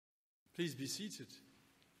Please be seated.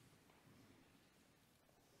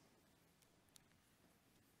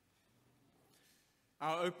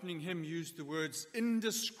 Our opening hymn used the words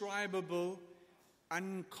indescribable,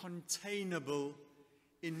 uncontainable,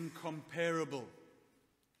 incomparable,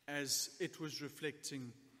 as it was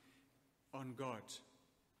reflecting on God.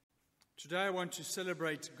 Today I want to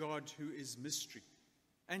celebrate God who is mystery.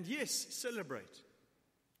 And yes, celebrate.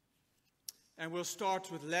 And we'll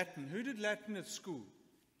start with Latin. Who did Latin at school?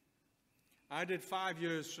 I did 5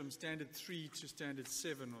 years from standard 3 to standard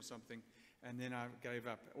 7 or something, and then I gave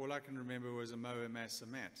up. All I can remember was a moa, mass, a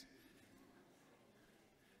mat.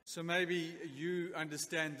 So maybe you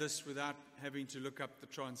understand this without having to look up the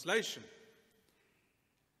translation.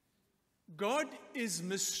 God is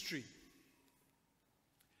mystery.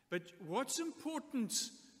 But what's important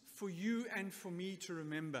for you and for me to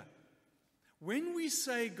remember, when we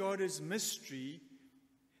say God is mystery,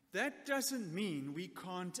 that doesn't mean we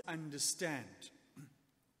can't understand.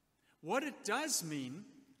 What it does mean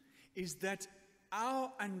is that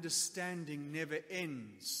our understanding never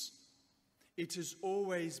ends. It is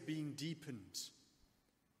always being deepened.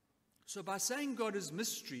 So by saying God is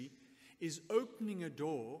mystery is opening a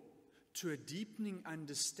door to a deepening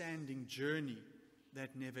understanding journey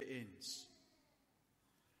that never ends.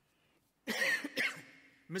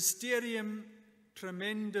 Mysterium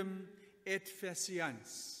tremendum et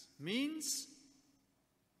faciens means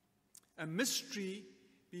a mystery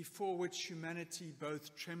before which humanity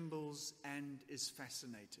both trembles and is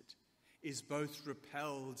fascinated, is both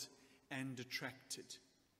repelled and attracted.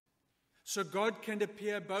 So God can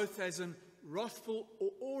appear both as an wrathful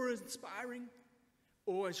or awe-inspiring,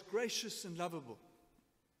 or as gracious and lovable.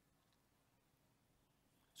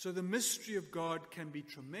 So the mystery of God can be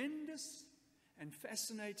tremendous and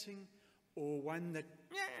fascinating, or one that,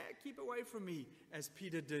 keep away from me, as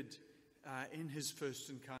Peter did in his first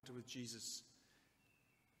encounter with Jesus.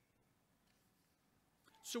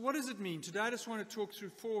 So what does it mean? Today I just want to talk through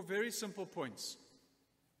 4 very simple points.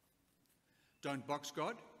 Don't box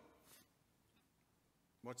God.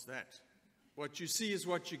 What's that? What you see is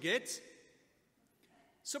what you get.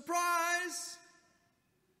 Surprise!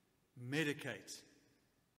 Medicate.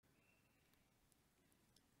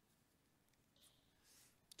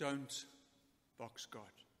 Don't box God.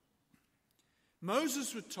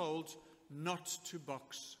 Moses was told not to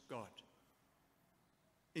box God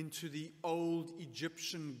into the old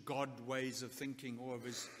Egyptian god ways of thinking, or of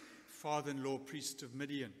his father-in-law priest of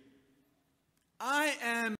Midian. I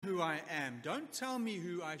am who I am. Don't tell me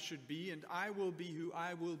who I should be, and I will be who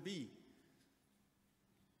I will be.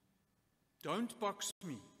 Don't box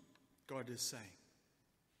me, God is saying.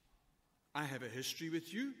 I have a history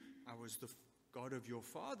with you. I was the God of your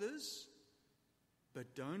fathers,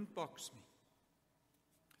 but don't box me.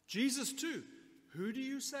 Jesus too. Who do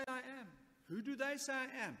you say I am? Who do they say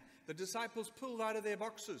I am? The disciples pulled out of their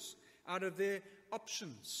boxes, out of their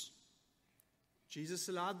options. Jesus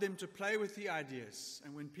allowed them to play with the ideas.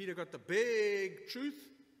 And when Peter got the big truth,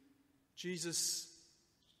 Jesus,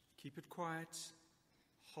 keep it quiet,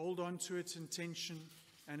 hold on to it in tension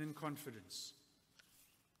and in confidence.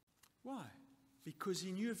 Why? Because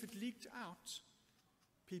he knew if it leaked out,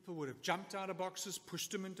 people would have jumped out of boxes,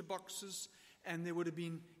 pushed him into boxes, and there would have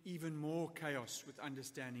been even more chaos with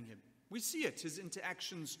understanding him. We see it, his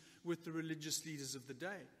interactions with the religious leaders of the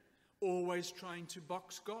day, always trying to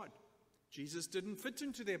box God. Jesus didn't fit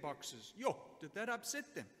into their boxes. Did that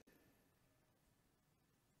upset them?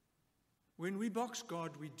 When we box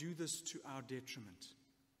God, we do this to our detriment.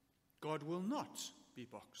 God will not be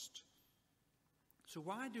boxed. So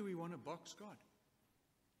why do we want to box God?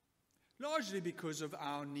 Largely because of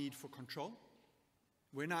our need for control.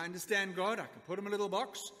 When I understand God, I can put him in a little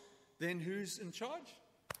box. Then who's in charge?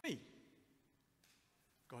 Me.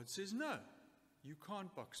 God says, no, you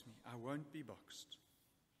can't box me. I won't be boxed.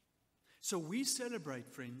 So we celebrate,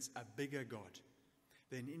 friends, a bigger God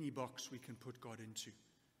than any box we can put God into.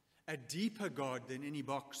 A deeper God than any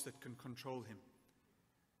box that can control him.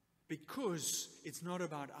 Because it's not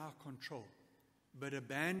about our control, but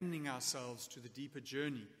abandoning ourselves to the deeper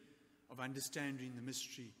journey of understanding the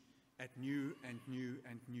mystery at new and new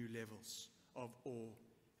and new levels of awe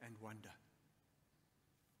and wonder.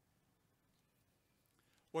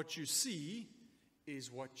 What you see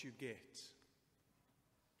is what you get.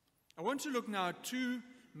 I want to look now at 2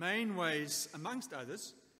 main ways, amongst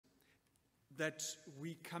others, that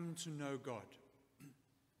we come to know God.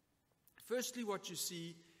 Firstly, what you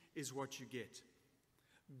see is what you get.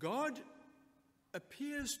 God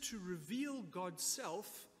appears to reveal God's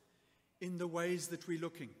self in the ways that we're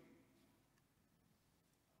looking.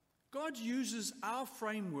 God uses our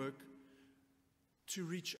framework to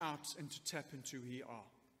reach out and to tap into who we are.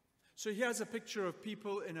 So here's a picture of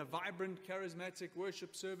people in a vibrant, charismatic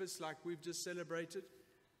worship service like we've just celebrated.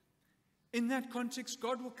 In that context,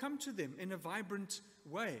 God will come to them in a vibrant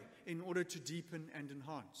way in order to deepen and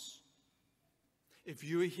enhance. If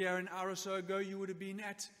you were here an hour or so ago, you would have been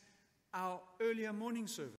at our earlier morning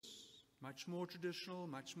service. Much more traditional,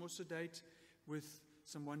 much more sedate, with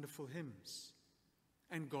some wonderful hymns.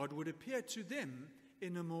 And God would appear to them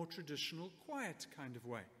in a more traditional, quiet kind of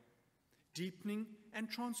way, deepening and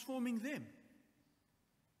transforming them.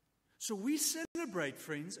 So we celebrate,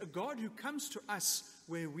 friends, a God who comes to us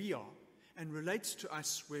where we are and relates to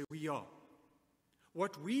us where we are.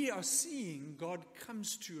 What we are seeing, God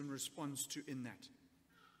comes to and responds to in that.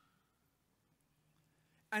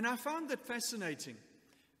 And I found that fascinating.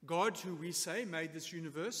 God, who we say made this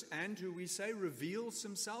universe and who we say reveals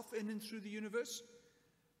himself in and through the universe,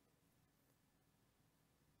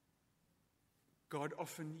 God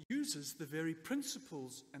often uses the very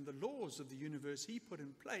principles and the laws of the universe he put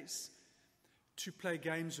in place to play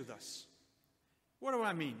games with us. What do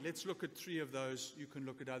I mean? Let's look at 3 of those. You can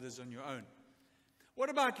look at others on your own. What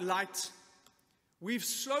about light? We've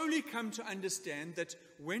slowly come to understand that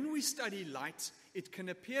when we study light, it can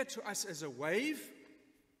appear to us as a wave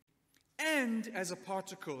and as a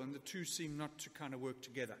particle, and the two seem not to kind of work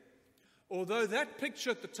together. Although that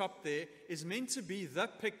picture at the top there is meant to be the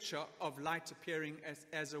picture of light appearing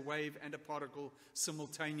as a wave and a particle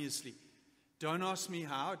simultaneously. Don't ask me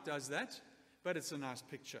how it does that, but it's a nice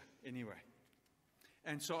picture anyway.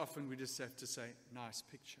 And so often we just have to say, nice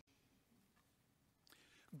picture.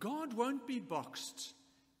 God won't be boxed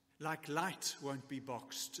like light won't be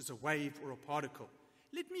boxed as a wave or a particle.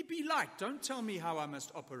 Let me be light. Don't tell me how I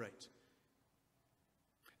must operate.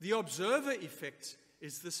 The observer effect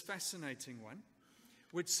is this fascinating one,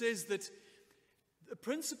 which says that the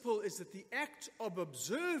principle is that the act of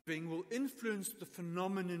observing will influence the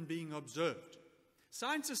phenomenon being observed.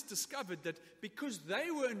 Scientists discovered that because they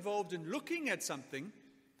were involved in looking at something,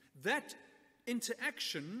 that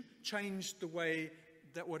interaction changed the way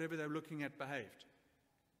that whatever they were looking at behaved.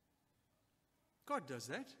 God does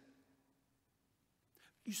that.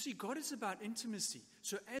 You see, God is about intimacy.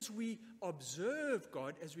 So as we observe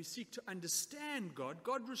God, as we seek to understand God,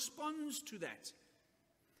 God responds to that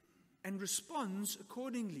and responds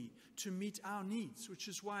accordingly to meet our needs, which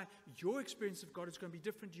is why your experience of God is going to be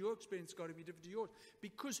different. Your experience of God will be different to yours,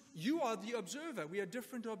 because you are the observer. We are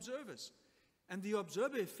different observers. And the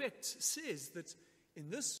observer effect says that in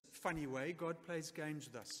this funny way, God plays games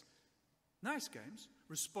with us. Nice games,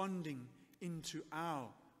 responding into our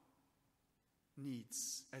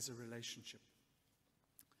needs as a relationship.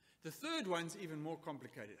 The third one's even more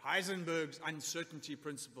complicated. Heisenberg's uncertainty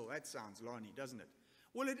principle. That sounds Lani, doesn't it?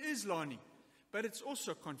 Well, it is Lani, but it's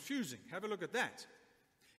also confusing. Have a look at that.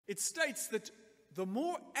 It states that the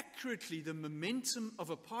more accurately the momentum of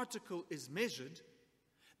a particle is measured,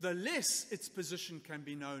 the less its position can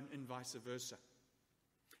be known, and vice versa.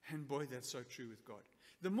 And boy, that's so true with God.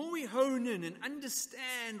 The more we hone in and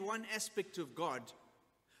understand one aspect of God,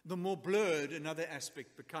 the more blurred another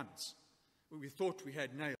aspect becomes. We thought we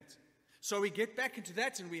had nailed. So we get back into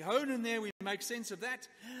that and we hone in there, we make sense of that,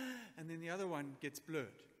 and then the other one gets blurred.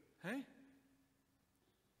 Hey?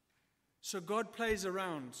 So God plays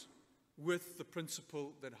around with the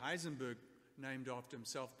principle that Heisenberg named after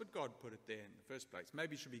himself, but God put it there in the first place.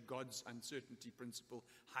 Maybe it should be God's uncertainty principle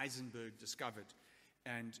Heisenberg discovered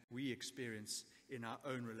and we experience in our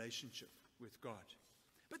own relationship with God.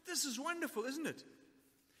 But this is wonderful, isn't it?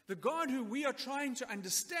 The God who we are trying to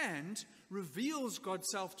understand reveals God's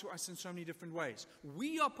self to us in so many different ways.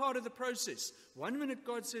 We are part of the process. One minute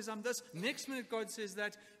God says, I'm this. Next minute God says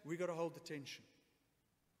that. We've got to hold the tension.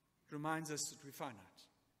 It reminds us that we're finite,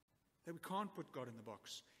 that we can't put God in the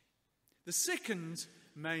box. The second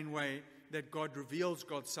main way that God reveals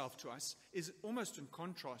God's self to us is almost in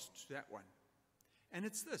contrast to that one. And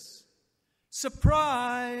it's this.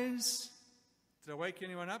 Surprise! Did I wake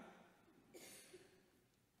anyone up?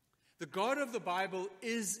 The God of the Bible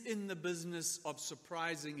is in the business of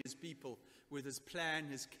surprising his people with his plan,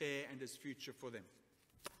 his care, and his future for them.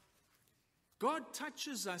 God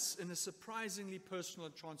touches us in a surprisingly personal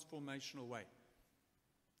and transformational way.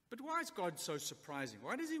 But why is God so surprising?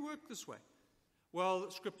 Why does he work this way? Well,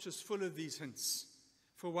 Scripture's full of these hints.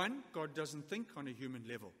 For one, God doesn't think on a human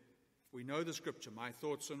level. We know the Scripture. My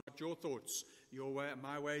thoughts are not your thoughts.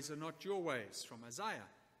 My ways are not your ways, from Isaiah.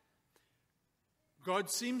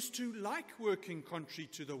 God seems to like working contrary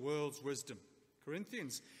to the world's wisdom,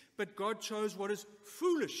 Corinthians. But God chose what is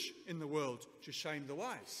foolish in the world to shame the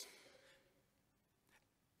wise.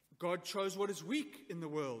 God chose what is weak in the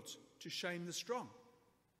world to shame the strong.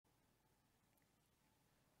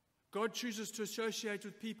 God chooses to associate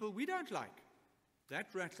with people we don't like. That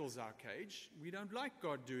rattles our cage. We don't like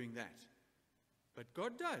God doing that. But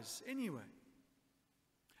God does anyway.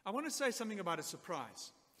 I want to say something about a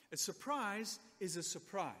surprise. A surprise is a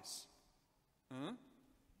surprise.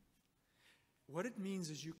 What it means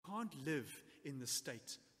is you can't live in the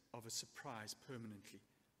state of a surprise permanently.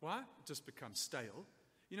 Why? It just becomes stale.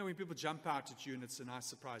 You know, when people jump out at you and it's a nice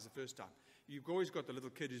surprise the first time, you've always got the little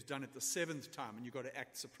kid who's done it the 7th time and you've got to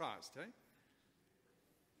act surprised. Eh?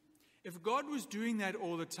 If God was doing that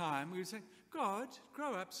all the time, we would say, God,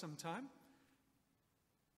 grow up sometime.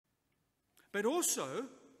 But also,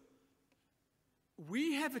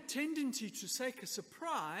 we have a tendency to take a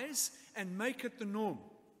surprise and make it the norm.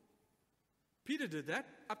 Peter did that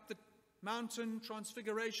up the mountain,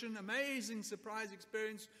 transfiguration, amazing surprise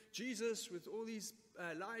experience. Jesus with all these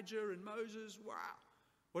Elijah and Moses. Wow.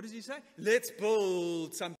 What does he say? Let's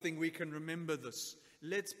build something we can remember this.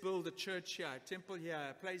 Let's build a church here, a temple here,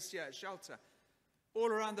 a place here, a shelter. All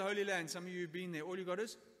around the Holy Land, some of you have been there. All you got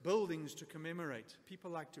is buildings to commemorate.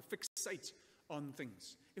 People like to fixate on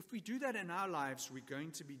things. If we do that in our lives, we're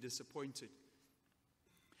going to be disappointed.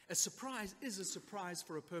 A surprise is a surprise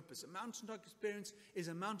for a purpose. A mountaintop experience is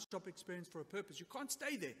a mountaintop experience for a purpose. You can't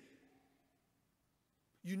stay there.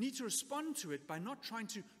 You need to respond to it by not trying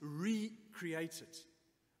to recreate it,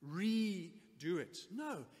 redo it.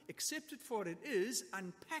 No, accept it for what it is,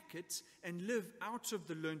 unpack it, and live out of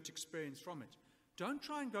the learnt experience from it. Don't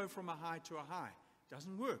try and go from a high to a high. It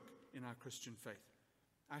doesn't work in our Christian faith.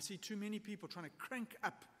 I see too many people trying to crank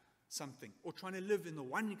up something or trying to live in the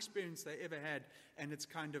one experience they ever had, and it's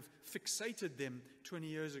kind of fixated them 20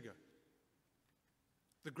 years ago.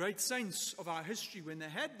 The great saints of our history, when they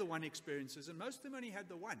had the one experiences, and most of them only had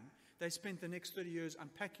the one, they spent the next 30 years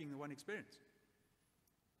unpacking the one experience,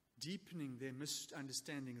 deepening their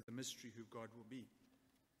misunderstanding of the mystery who God will be.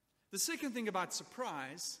 The second thing about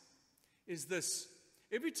surprise is this.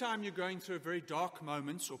 Every time you're going through a very dark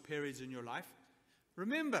moments or periods in your life,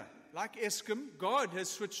 remember, like Eskom, God has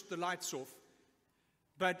switched the lights off.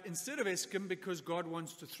 But instead of Eskom, because God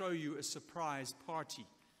wants to throw you a surprise party.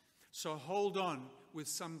 So hold on with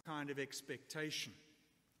some kind of expectation.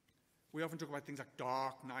 We often talk about things like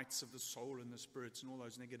dark nights of the soul and the spirits and all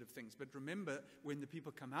those negative things. But remember, when the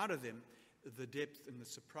people come out of them, the depth and the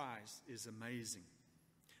surprise is amazing.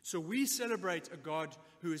 So we celebrate a God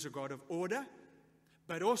who is a God of order,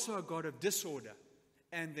 but also a God of disorder,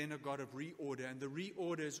 and then a God of reorder. And the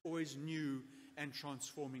reorder is always new and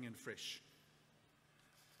transforming and fresh.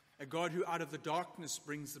 A God who out of the darkness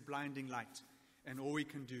brings the blinding light. And all we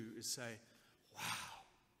can do is say, wow,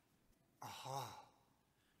 aha,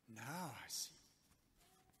 now I see.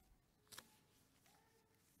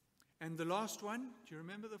 And the last one, do you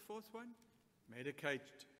remember the fourth one? Medicate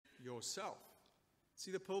yourself.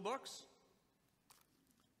 See the pill box?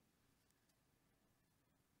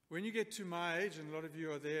 When you get to my age, and a lot of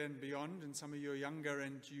you are there and beyond, and some of you are younger,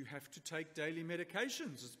 and you have to take daily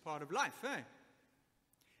medications as part of life, eh?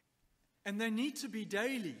 And they need to be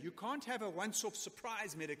daily. You can't have a once-off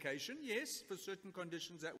surprise medication. Yes, for certain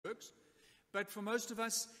conditions that works. But for most of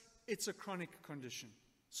us, it's a chronic condition.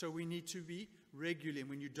 So we need to be regular. And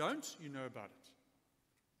when you don't, you know about it.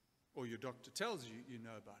 Or your doctor tells you, you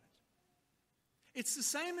know about it. It's the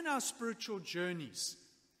same in our spiritual journeys.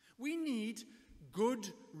 We need good,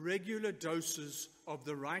 regular doses of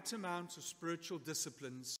the right amount of spiritual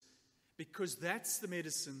disciplines, because that's the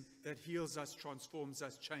medicine that heals us, transforms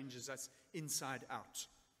us, changes us inside out.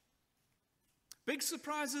 Big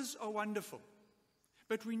surprises are wonderful,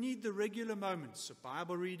 but we need the regular moments of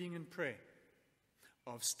Bible reading and prayer,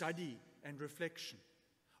 of study and reflection,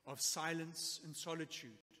 of silence and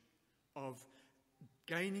solitude, of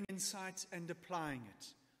gaining insight and applying it,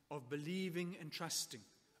 of believing and trusting,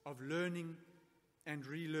 of learning and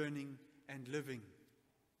relearning and living.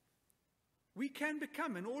 We can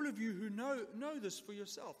become, and all of you who know this for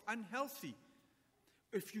yourself, unhealthy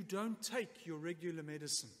if you don't take your regular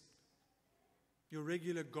medicine, your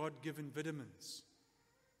regular God-given vitamins.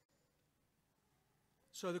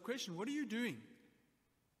 So the question, what are you doing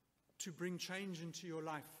to bring change into your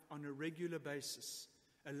life on a regular basis,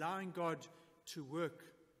 allowing God to work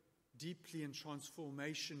deeply and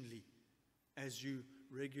transformationally as you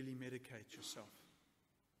regularly medicate yourself?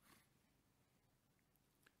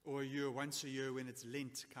 Or you're once a year when it's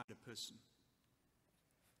Lent kind of person.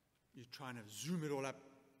 You're trying to zoom it all up.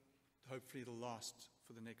 Hopefully it'll last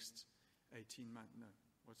for the next 18 months. No,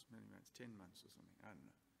 what's many months? 10 months or something. I don't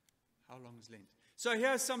know. How long is Lent? So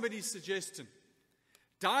here's somebody's suggestion.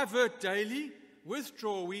 Divert daily,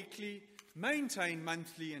 withdraw weekly, maintain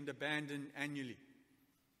monthly, and abandon annually.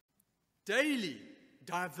 Daily,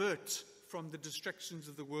 divert from the distractions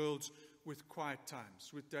of the world with quiet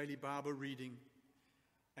times, with daily Bible reading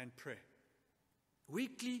and prayer.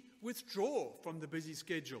 Weekly, withdraw from the busy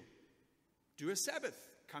schedule. Do a Sabbath.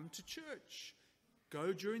 Come to church.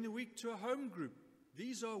 Go during the week to a home group.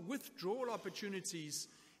 These are withdrawal opportunities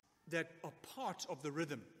that are part of the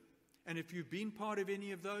rhythm. And if you've been part of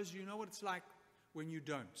any of those, you know what it's like when you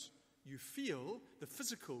don't. You feel the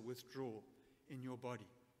physical withdrawal in your body.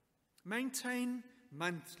 Maintain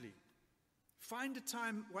monthly. Find a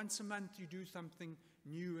time once a month you do something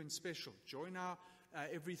new and special. Join our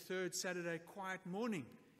every third Saturday quiet morning.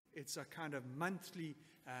 It's a kind of monthly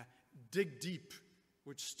dig deep,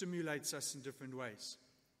 which stimulates us in different ways.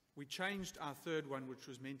 We changed our third one, which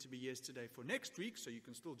was meant to be yesterday, for next week, so you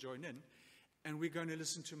can still join in. And we're going to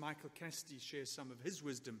listen to Michael Cassidy share some of his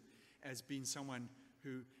wisdom as being someone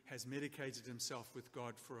who has medicated himself with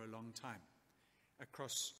God for a long time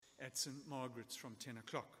across at St. Margaret's from 10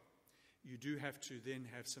 o'clock. You do have to then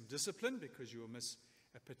have some discipline because you will miss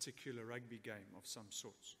a particular rugby game of some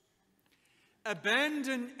sorts.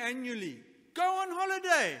 Abandon annually. Go on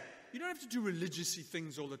holiday. You don't have to do religious-y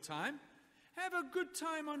things all the time. Have a good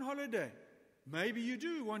time on holiday. Maybe you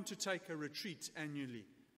do want to take a retreat annually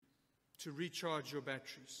to recharge your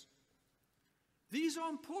batteries. These are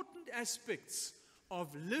important aspects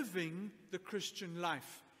of living the Christian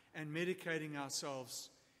life and medicating ourselves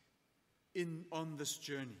on this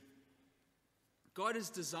journey. God has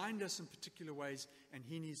designed us in particular ways, and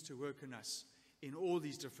He needs to work in us in all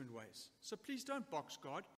these different ways. So please don't box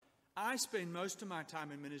God. I spend most of my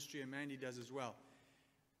time in ministry, and Mandy does as well,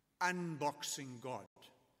 unboxing God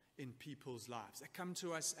in people's lives. They come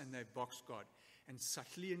to us and they box God. And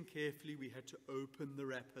subtly and carefully we had to open the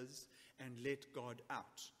wrappers and let God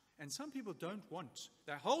out. And some people don't want.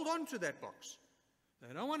 They hold on to that box.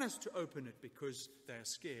 They don't want us to open it because they are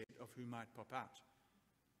scared of who might pop out.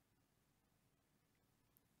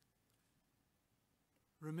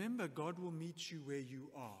 Remember, God will meet you where you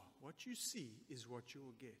are. What you see is what you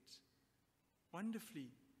will get. Wonderfully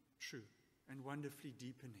true and wonderfully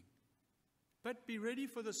deepening. But be ready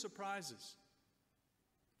for the surprises.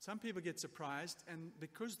 Some people get surprised, and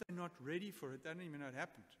because they're not ready for it, they don't even know it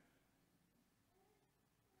happened.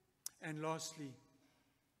 And lastly,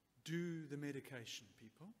 do the medication,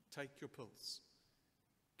 people. Take your pills.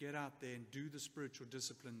 Get out there and do the spiritual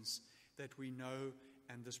disciplines that we know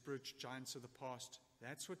and the spiritual giants of the past.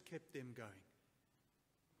 That's what kept them going.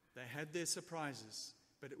 They had their surprises,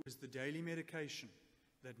 but it was the daily medication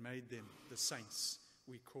that made them the saints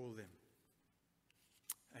we call them.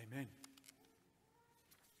 Amen.